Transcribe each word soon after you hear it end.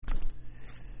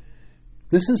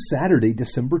This is Saturday,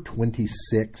 December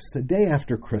 26th, the day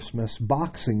after Christmas,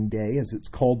 Boxing Day, as it's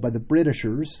called by the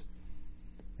Britishers,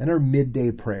 and our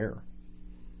midday prayer.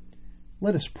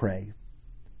 Let us pray.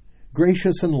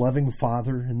 Gracious and loving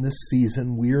Father, in this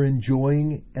season we are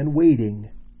enjoying and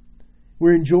waiting.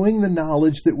 We're enjoying the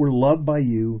knowledge that we're loved by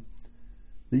you,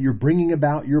 that you're bringing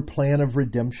about your plan of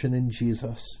redemption in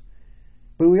Jesus.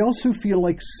 But we also feel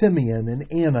like Simeon and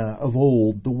Anna of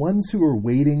old, the ones who are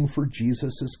waiting for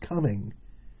Jesus' coming.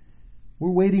 We're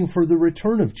waiting for the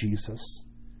return of Jesus,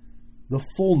 the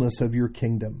fullness of your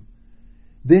kingdom.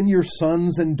 Then your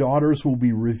sons and daughters will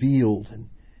be revealed, and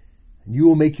you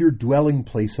will make your dwelling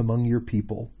place among your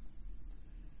people.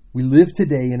 We live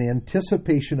today in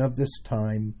anticipation of this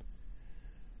time.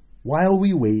 While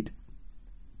we wait,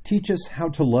 teach us how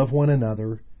to love one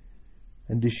another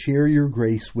and to share your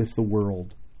grace with the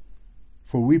world.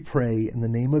 For we pray in the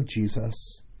name of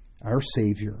Jesus, our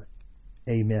Savior.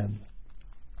 Amen.